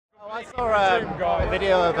I saw a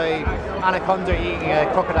video of a anaconda eating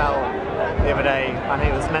a crocodile the other day, and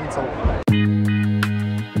it was mental.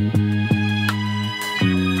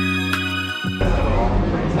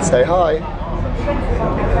 Say hi.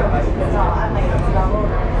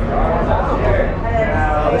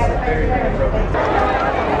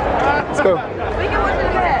 Let's go.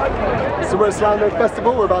 So we're at Slam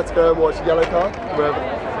Festival. We're about to go and watch Yellow Card with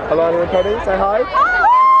Alana and Penny. Say hi.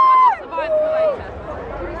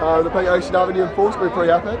 They're playing Ocean Avenue in full. It's going to be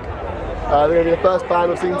pretty epic. They're going to be the first band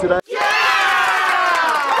we've seen today.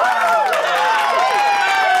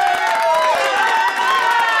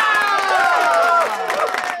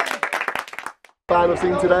 I've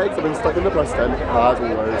seen today because I've been stuck in the press tent, as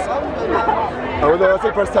always. Oh, no, I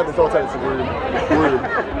say press tent, it's not a tent, it's a room.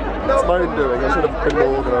 It's my own doing, I should have been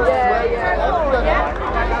more organised.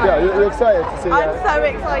 Yeah, you're excited to see I'm so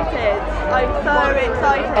excited. I'm so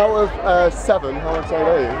excited. Out of 7, how excited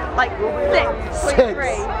are you? Like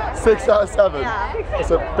 6. 6 out of 7? Yeah.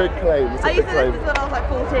 It's a big claim, it's a big claim. I used to listen to this when I was like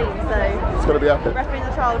 14, so... It's going to be epic. Referring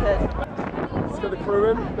to childhood. Let's get the crew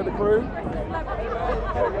in, get the crew.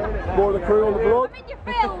 More of the crew on the vlog. I'm in your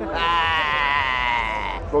film.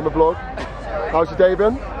 We're on the vlog. How's your day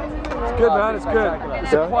been? It's good, man, it's good.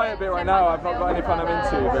 It's a quiet bit right now. I've not got anything I'm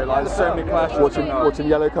into, but like there's so many clashes. Watching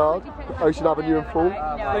Yellow Card, Ocean Avenue in full.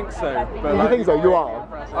 I think so. But You like, think so? You are?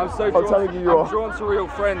 I'm telling you, I'm drawn to real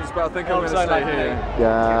friends, but I think I'm going to stay here.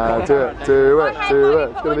 Yeah, do it.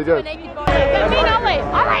 It's going to be good.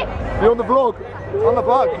 Alright. You're on the vlog. On the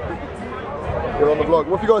vlog. You're on the vlog.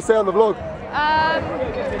 What have you got to say on the vlog?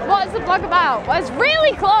 What is the vlog about? Well, it's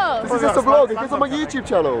really close. This is just a vlog. It's on my YouTube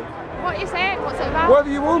channel. What are you saying? What's it about? Whatever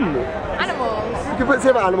you want. Animals. You can say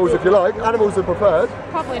about animals if you like. Animals are preferred.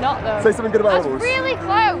 Probably not though. Say something good about animals. That's really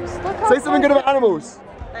close. Look how Say something good about animals.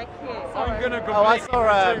 Thank you. I saw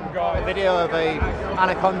a video of a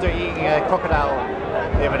anaconda eating a crocodile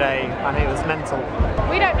the other day, and it was mental.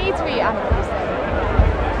 We don't need to eat animals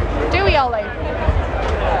though. Do we, Ollie?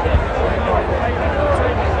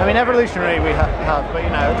 I mean, evolutionary we have, but you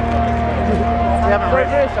know, we haven't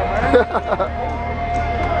really.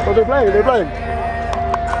 What are they playing?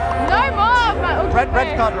 No more! Red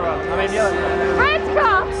card run. I mean, yellow. Red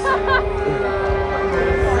card!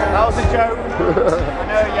 That was a joke. I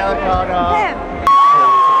know yellow card.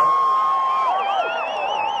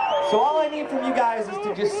 So all I need from you guys is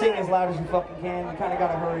to just sing as loud as you fucking can. We kind of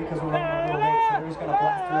gotta hurry because we're running a little late, so we're just gonna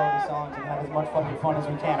blast through all these songs and have as much fucking fun as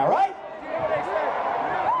we can. All right?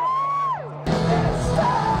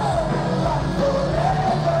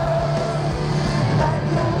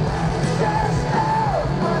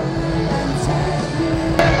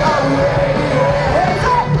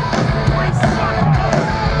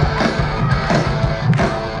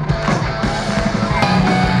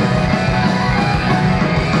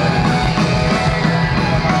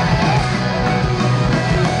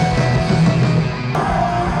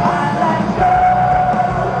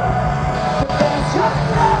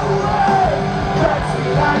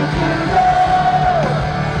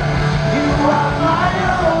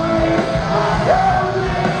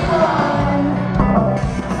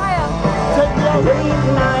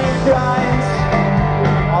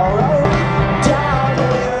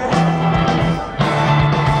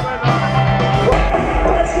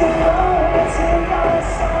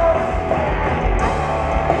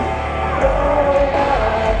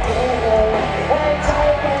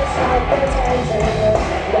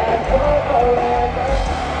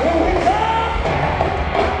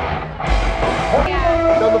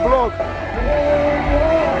 On the vlog.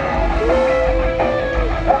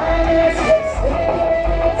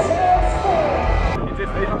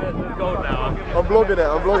 I'm vlogging it.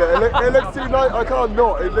 It looks too nice. I can't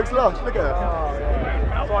not. It looks lush. Look at it.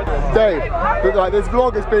 Dave, like this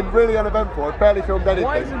vlog has been really uneventful. I've barely filmed anything.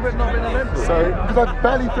 Why has it not been uneventful? So, because I've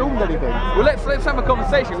barely filmed anything. Well, let's have a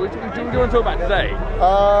conversation. What do you want to talk about today?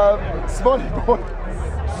 Smiley boy.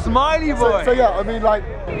 Smiley boy. So yeah, I mean like,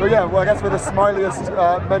 well I guess we're the smiliest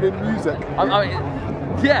men in music. I mean,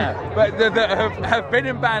 yeah, but that have been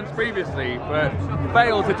in bands previously, but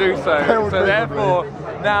failed to do so. So therefore,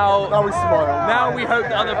 now we smile. Now we hope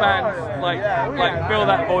that other bands like fill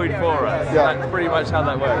that void for us. Yeah. That's pretty much how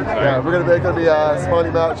that works. So. Yeah, we're gonna be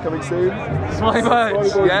Smiley merch coming soon. Smiley merch.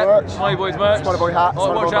 Smiley Boys merch. Smiley Boys merch. Smiley Boy hats.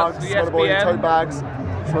 Smiley watch Boy out mugs. for the Smiley Boy SBM. tote bags.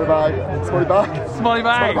 Smiley bag. Smiley bag. Smiley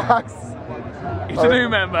bag. Smiley bags. He's a new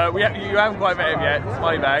member. You haven't quite met him yet.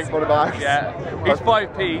 Smiley bag. Smiley bags. Yeah. He's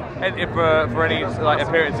 5p and for any like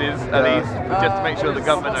appearances at least, just to make sure the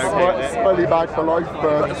government are okay with it. Smiley bag for life.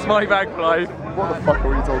 Smiley bag for life. what the fuck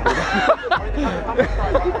are you talking about?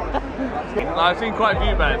 I've seen quite a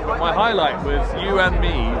few bands, but my highlight was you and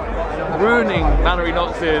me ruining Mallory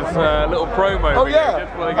Knox's little promo. Oh video yeah,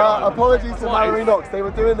 just before they got on. apologies to Twice. Mallory Knox. They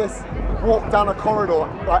were doing this walk down a corridor,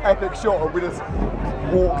 like epic shot, and we just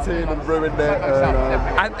walked in and ruined it.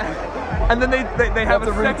 And then they have a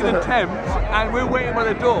That's a second route. attempt, and we're waiting by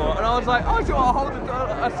the door, and I was like, oh, sure, I'll hold the door.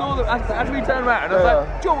 I saw them as we turned around, and I was Yeah.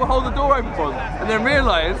 like, sure, we'll hold the door open for them. And then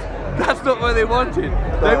realised that's not what they wanted.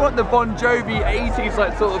 They want the Bon Jovi 80s,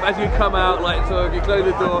 like sort of as you come out, like sort of you close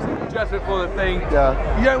the door just before the thing.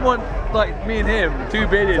 Yeah. You don't want like me and him, two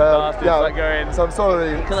bearded bastards, yeah, like going. so I'm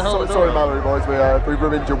sorry, Can I hold the sorry door? Mallory boys, we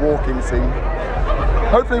ruined your walking scene.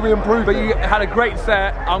 Hopefully we improve But it. you had a great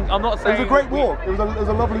set. I'm not It saying was a great walk. It was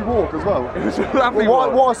a lovely walk as well. It was a lovely Well,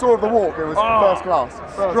 walk. what I saw of the walk, it was first class.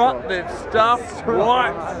 First Strut class. this stuff.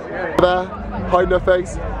 What? There, hiding her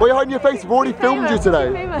face. What are you hiding your face? We've already filmed you today.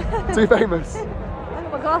 Too famous. I've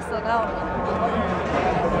got my glasses on now.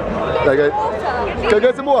 There you go. Water. Go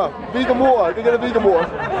get some water. Vegan water. Go get a vegan water.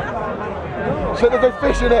 Shit, there's no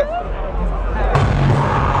fish in it.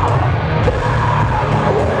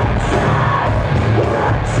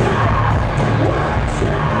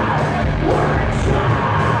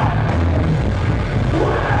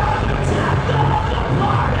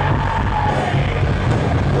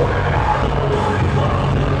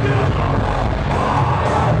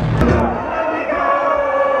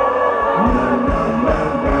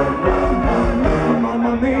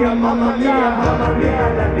 Mamma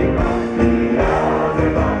mia, let me go.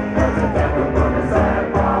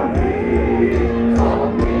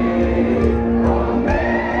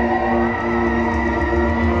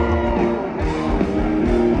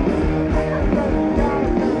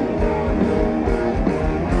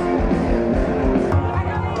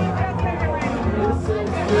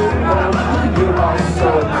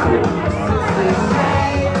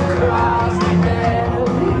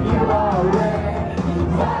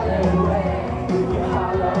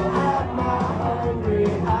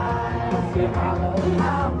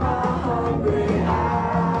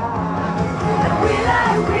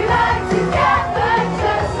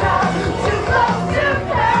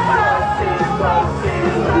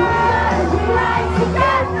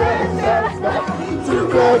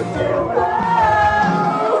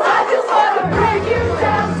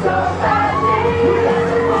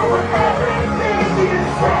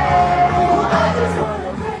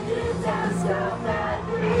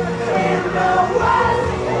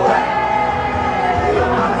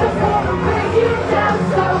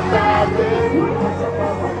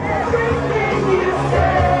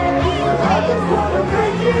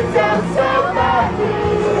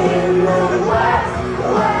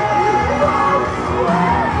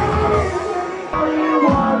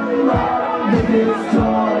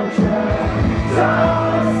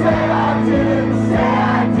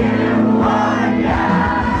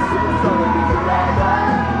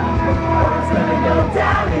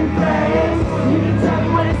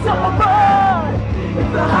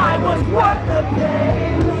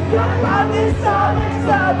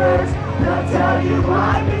 They'll tell you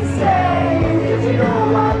I've been saying.